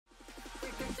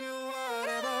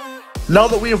Now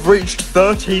that we have reached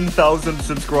 13,000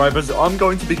 subscribers, I'm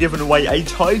going to be giving away a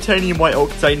titanium white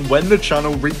octane when the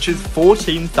channel reaches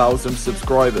 14,000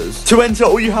 subscribers. To enter,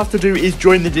 all you have to do is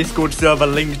join the Discord server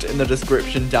linked in the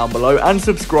description down below and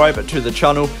subscribe to the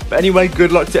channel. But anyway,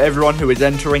 good luck to everyone who is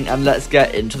entering, and let's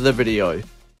get into the video.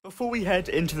 Before we head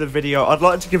into the video, I'd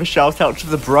like to give a shout out to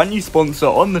the brand new sponsor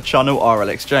on the channel, RL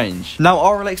Exchange.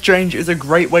 Now, RL Exchange is a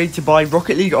great way to buy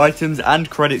Rocket League items and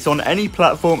credits on any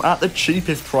platform at the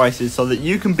cheapest prices so that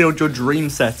you can build your dream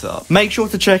setup. Make sure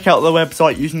to check out the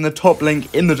website using the top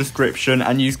link in the description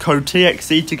and use code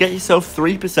TXC to get yourself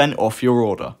 3% off your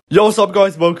order. Yo, what's up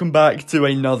guys, welcome back to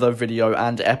another video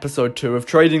and episode 2 of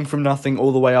Trading from Nothing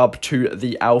all the way up to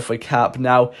the Alpha Cap.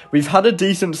 Now, we've had a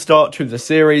decent start to the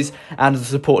series and the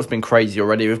support's been crazy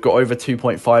already. We've got over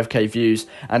 2.5k views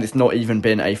and it's not even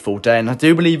been a full day, and I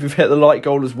do believe we've hit the like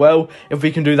goal as well. If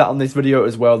we can do that on this video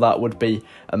as well, that would be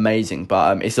amazing,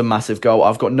 but it's a massive goal.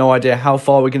 I've got no idea how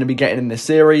far we're going to be getting in this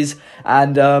series,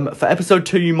 and for episode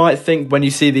 2 you might think when you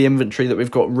see the inventory that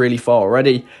we've got really far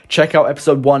already. Check out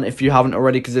episode 1 if you haven't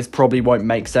already, because this probably won't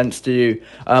make sense to you.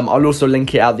 I'll also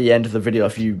link it at the end of the video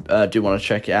if you do want to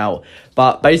check it out.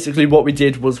 But basically what we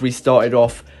did was we started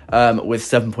off with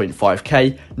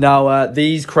 7.5k. Now,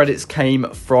 these credits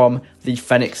came from the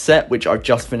Fennec set, which I've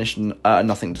just finished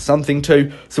Nothing to Something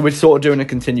to. So we're sort of doing a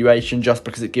continuation just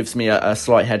because it gives me a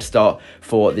slight head start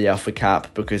for the Alpha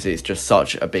Cap, because it's just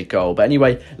such a big goal. But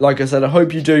anyway, like I said, I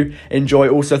hope you do enjoy.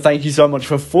 Also, thank you so much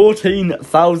for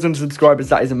 14,000 subscribers.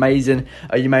 That is amazing.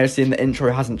 You may have seen the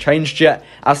intro hasn't changed yet.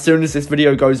 As soon as this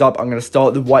video goes up, I'm going to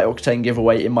start the White Octane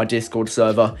giveaway in my Discord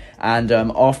server. And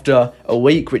after a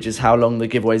week, which is how long the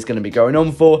giveaway is going to be going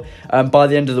on for, by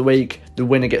the end of the week, the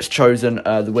winner gets chosen.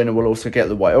 The winner will also get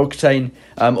the White Octane.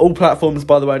 All platforms,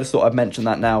 by the way, I just thought I'd mention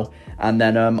that now. And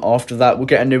then after that, we'll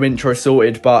get a new intro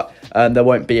sorted, but there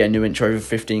won't be a new intro over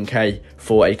 15k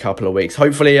for a couple of weeks.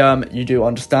 Hopefully you do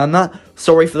understand that.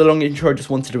 Sorry for the long intro,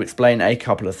 just wanted to explain a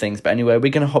couple of things. But anyway,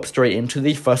 we're going to hop straight into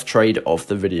the first trade of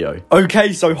the video.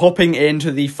 Okay, so hopping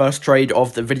into the first trade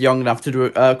of the video, I'm going to have to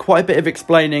do quite a bit of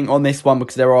explaining on this one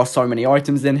because there are so many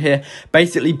items in here.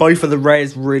 Basically, both of the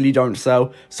rares really don't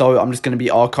sell, so I'm just going to be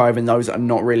archiving those and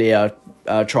not really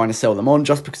trying to sell them on,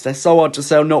 just because they're so hard to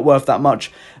sell, not worth that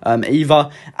much either.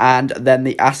 And then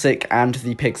the ASIC and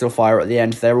the Pixel Fire at the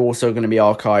end, they're also going to be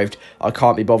archived. I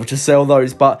can't be bothered to sell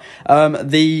those. But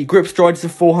the Grip Strides are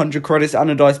 400 credits,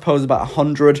 Anodized Pearls about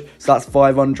 100, so that's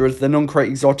 500. The non-crate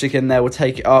exotic in there will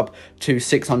take it up to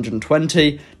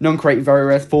 620. Non-crate very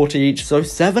rare 40 each, so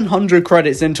 700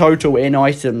 credits in total in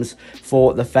items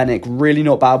for the Fennec. Really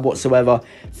not bad whatsoever.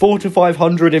 400 to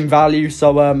 500 in value,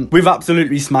 so we've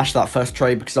absolutely smashed that first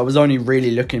trade because I was only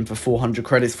really looking for 400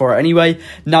 credits for it anyway.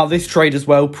 Now this trade as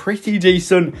well, pretty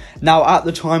decent. Now at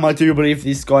the time I do believe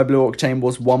the Sky Blue Octane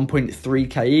was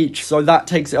 1.3k each, so that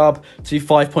takes it up to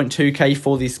 5.2k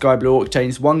for the Sky Blue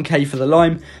Octanes, 1k for the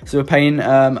Lime, so we're paying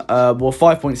well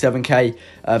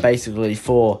 5.7k basically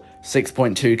for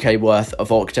 6.2k worth of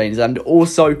octanes. And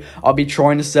also I'll be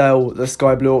trying to sell the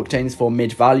Sky Blue Octanes for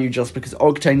mid value, just because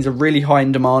octanes are really high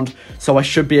in demand, so I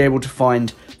should be able to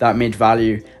find that mid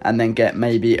value and then get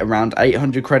maybe around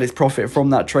 800 credits profit from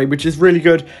that trade, which is really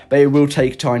good, but it will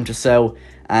take time to sell.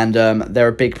 And they're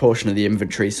a big portion of the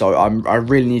inventory, so I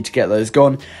really need to get those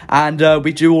gone. And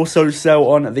we do also sell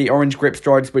on the Orange Grip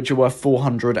Strides, which are worth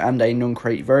 400, and a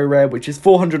non-crate very rare, which is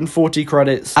 440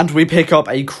 credits. And we pick up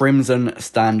a Crimson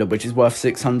Standard, which is worth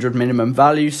 600 minimum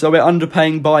value, so we're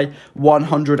underpaying by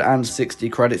 160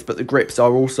 credits, but the grips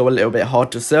are also a little bit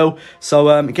hard to sell.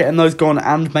 So getting those gone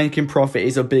and making profit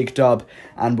is a big dub,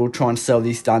 and we'll try and sell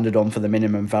these standard on for the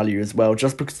minimum value as well,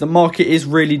 just because the market is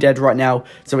really dead right now,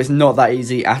 so it's not that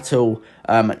easy at all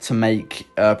to make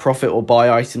profit or buy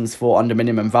items for under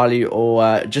minimum value,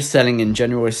 or just selling in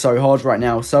general is so hard right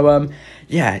now. So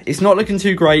yeah, it's not looking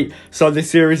too great, so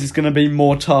this series is going to be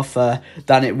more tough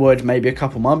than it would maybe a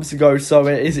couple months ago. So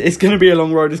it's going to be a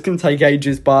long road, it's going to take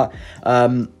ages, but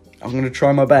I'm going to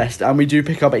try my best. And we do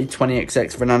pick up a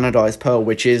 20XX for an Anodized Pearl,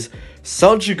 which is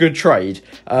such a good trade.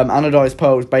 Anodized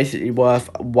Pearl is basically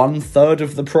worth 1/3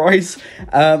 of the price,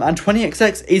 and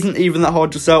 20XX isn't even that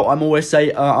hard to sell. I'm always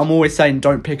saying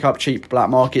don't pick up cheap black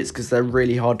markets because they're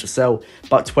really hard to sell,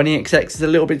 but 20XX is a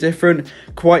little bit different,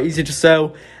 quite easy to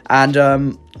sell, and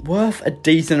worth a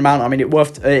decent amount. I mean,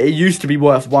 it used to be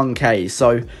worth 1k,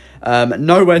 so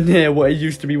Nowhere near what it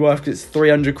used to be worth, because it's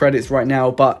 300 credits right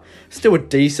now, but still a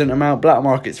decent amount. Black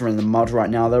markets are in the mud right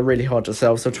now. They're really hard to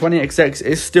sell. So 20XX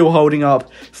is still holding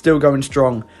up, still going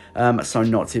strong. So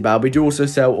not too bad. We do also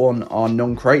sell on our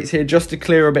non-crates here, just to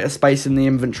clear a bit of space in the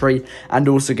inventory and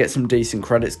also get some decent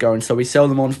credits going. So we sell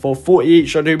them on for 40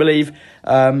 each, I do believe.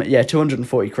 Yeah,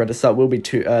 240 credits. That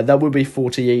will be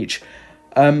 40 each.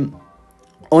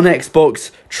 On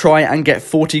Xbox, try and get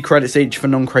 40 credits each for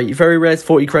non-crate very rares,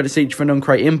 40 credits each for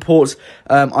non-crate imports.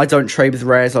 I don't trade with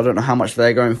rares. I don't know how much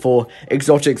they're going for.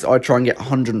 Exotics, I try and get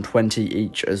 120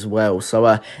 each as well.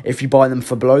 So if you buy them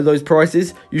for below those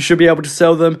prices, you should be able to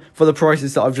sell them for the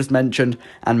prices that I've just mentioned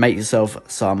and make yourself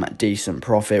some decent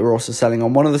profit. We're also selling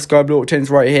on one of the Sky Blue Octanes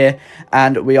right here,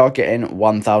 and we are getting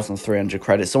 1,300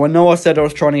 credits. So I know I said I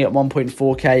was trying to get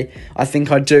 1.4k. I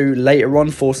think I do later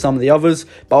on for some of the others,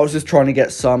 but I was just trying to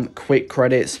get some quick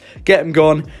credits, get them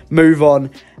gone, move on,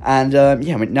 and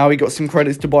yeah, now we got some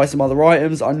credits to buy some other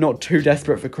items. I'm not too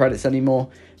desperate for credits anymore,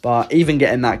 but even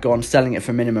getting that gone, selling it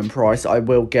for minimum price, I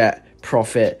will get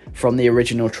profit from the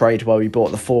original trade where we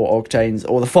bought the 4 octanes,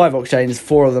 or the 5 octanes,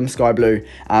 4 of them sky blue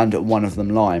and 1 of them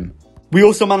lime. We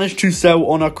also managed to sell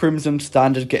on our Crimson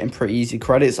Standard, getting pretty easy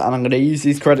credits, and I'm going to use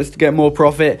these credits to get more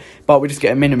profit, but we just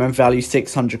get a minimum value,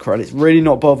 600 credits. Really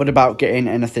not bothered about getting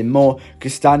anything more,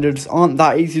 because Standards aren't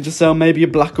that easy to sell. Maybe a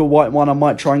black or white one, I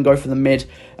might try and go for the mid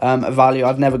value.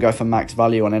 I'd never go for max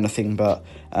value on anything, but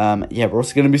yeah, we're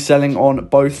also going to be selling on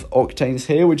both octanes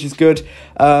here, which is good.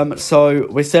 So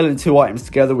we're selling 2 items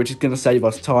together, which is going to save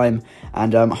us time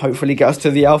and hopefully get us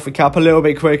to the alpha cap a little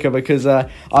bit quicker, because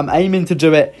I'm aiming to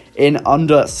do it in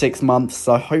under 6 months,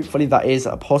 so hopefully that is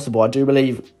possible. I do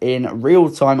believe in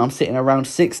real time I'm sitting around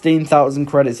 16,000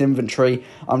 credits inventory.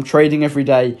 I'm trading every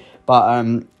day,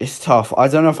 but it's tough. I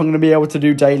don't know if I'm going to be able to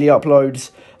do daily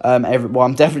uploads. Well,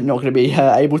 I'm definitely not going to be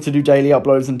able to do daily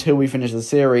uploads until we finish the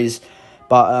series.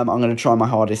 But I'm going to try my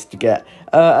hardest to get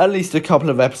at least a couple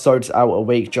of episodes out a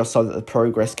week, just so that the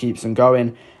progress keeps on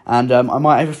going. And I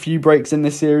might have a few breaks in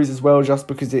this series as well, just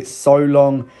because it's so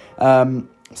long.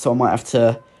 So I might have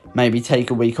to maybe take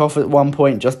a week off at one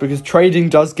point, just because trading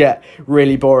does get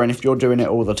really boring if you're doing it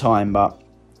all the time. But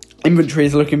inventory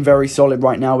is looking very solid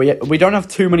right now. We don't have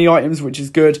too many items, which is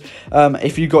good.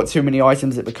 If you've got too many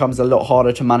items, it becomes a lot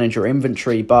harder to manage your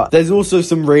inventory. But there's also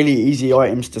some really easy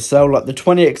items to sell, like the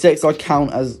 20XX I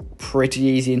count as pretty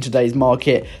easy in today's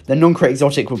market. The non-crate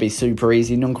exotic will be super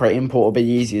easy. Non-crate import will be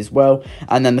easy as well.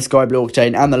 And then the Sky Blue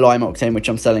Octane and the Lime Octane, which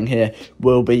I'm selling here,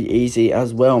 will be easy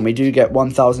as well. And we do get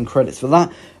 1,000 credits for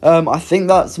that. I think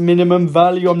that's minimum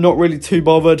value. I'm not really too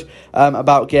bothered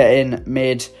about getting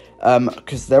mid,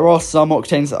 because there are some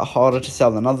octanes that are harder to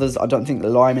sell than others. I don't think the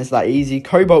lime is that easy.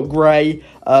 Cobalt grey,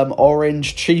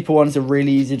 orange, cheaper ones are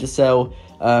really easy to sell,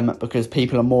 because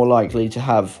people are more likely to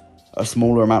have a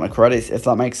smaller amount of credits, if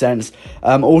that makes sense.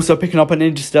 Also picking up an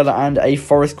Interstellar and a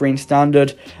Forest Green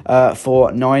Standard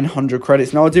for 900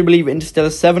 credits. Now, I do believe Interstellar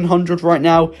 700 right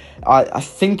now. I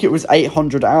think it was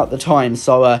 800 at the time,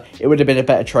 so it would have been a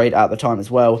better trade at the time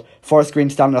as well. Forest Green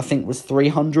Standard, I think, was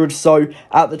 300, so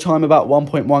at the time about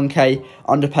 1.1k,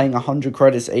 underpaying 100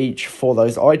 credits each for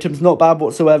those items. Not bad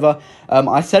whatsoever.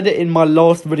 I said it in my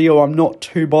last video, I'm not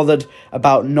too bothered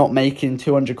about not making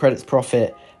 200 credits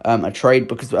profit a trade,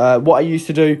 because what I used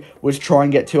to do was try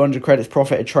and get 200 credits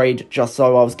profit a trade, just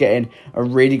so I was getting a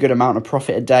really good amount of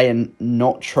profit a day and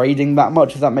not trading that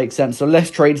much, if that makes sense. So less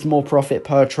trades, more profit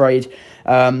per trade,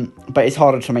 but it's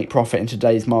harder to make profit in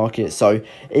today's market, so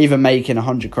even making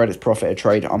 100 credits profit a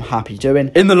trade, I'm happy doing.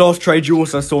 In the last trade, you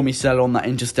also saw me sell on that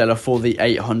Interstellar for the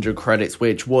 800 credits,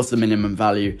 which was the minimum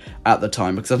value at the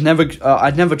time, because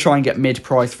I'd never try and get mid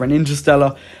price for an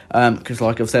Interstellar, because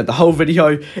like I've said the whole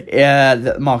video,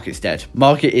 the market's dead.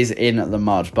 Market is in the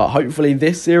mud, but hopefully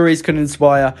this series can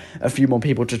inspire a few more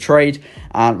people to trade.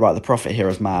 And right, the profit here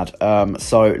is mad.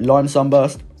 So Lime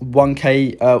Sunburst,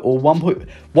 1k or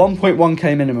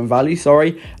 1.1k minimum value,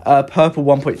 sorry. Purple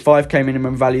 1.5k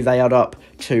minimum value, they add up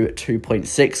to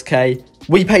 2.6k.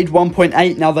 We paid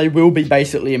 1.8. Now they will be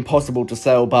basically impossible to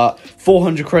sell, but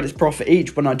 400 credits profit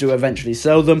each when I do eventually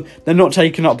sell them. They're not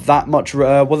taking up that much,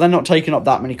 well, they're not taking up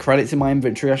that many credits in my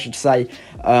inventory, I should say.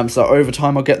 So over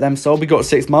time I'll get them sold. We got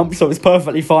 6 months, so it's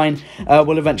perfectly fine.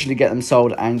 We'll eventually get them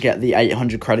sold and get the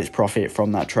 800 credits profit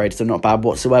from that trade, so not bad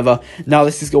whatsoever. Now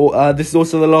this is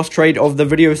also the last trade of the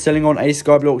video, selling on a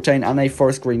Sky Blue Octane and a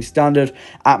Forest Green Standard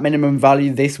at minimum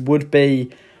value. This would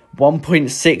be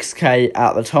 1.6k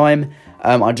at the time.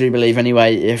 I do believe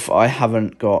anyway, if I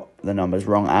haven't got the numbers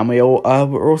wrong. And we're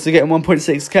also getting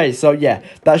 1.6k. So yeah,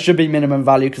 that should be minimum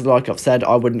value, because like I've said,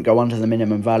 I wouldn't go under the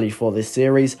minimum value for this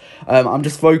series. I'm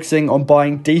just focusing on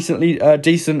buying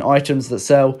decent items that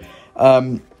sell.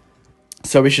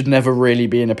 So we should never really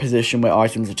be in a position where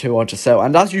items are too hard to sell.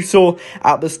 And as you saw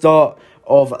at the start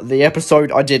of the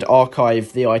episode, I did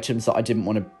archive the items that I didn't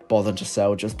want to bother to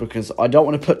sell, just because I don't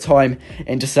want to put time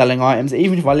into selling items.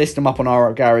 Even if I list them up on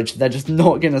our garage, they're just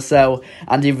not going to sell,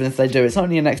 and even if they do, it's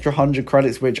only an extra 100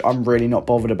 credits, which I'm really not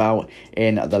bothered about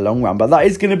in the long run. But that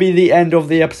is going to be the end of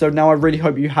the episode now. I really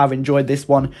hope you have enjoyed this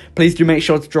one. Please do make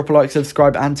sure to drop a like,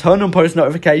 subscribe, and turn on post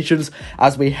notifications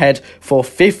as we head for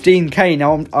 15k.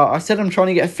 Now, I said I'm trying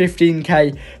to get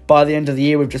 15k by the end of the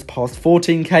year. We've just passed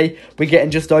 14k. We're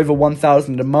getting just over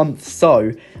 1,000 a month.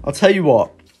 So I'll tell you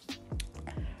what,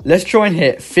 let's try and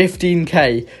hit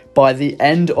 15k by the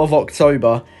end of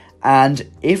October. And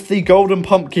if the golden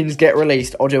pumpkins get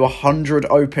released, I'll do a 100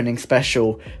 opening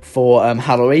special for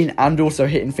Halloween, and also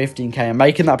hitting 15k. I'm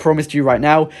making that promise to you right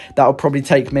now. That will probably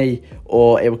take me,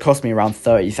 or it will cost me around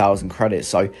 30,000 credits.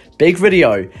 So big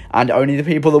video, and only the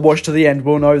people that watch to the end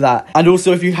will know that. And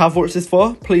also, if you have watched this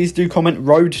far, please do comment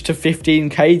road to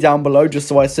 15k down below, just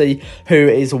so I see who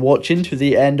is watching to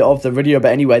the end of the video.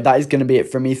 But anyway, that is going to be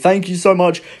it from me. Thank you so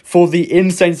much for the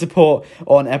insane support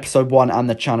on episode 1 and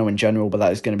the channel in general. But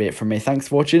that is going to be it from me. Thanks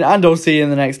for watching, and I'll see you in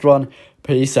the next one.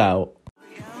 Peace out.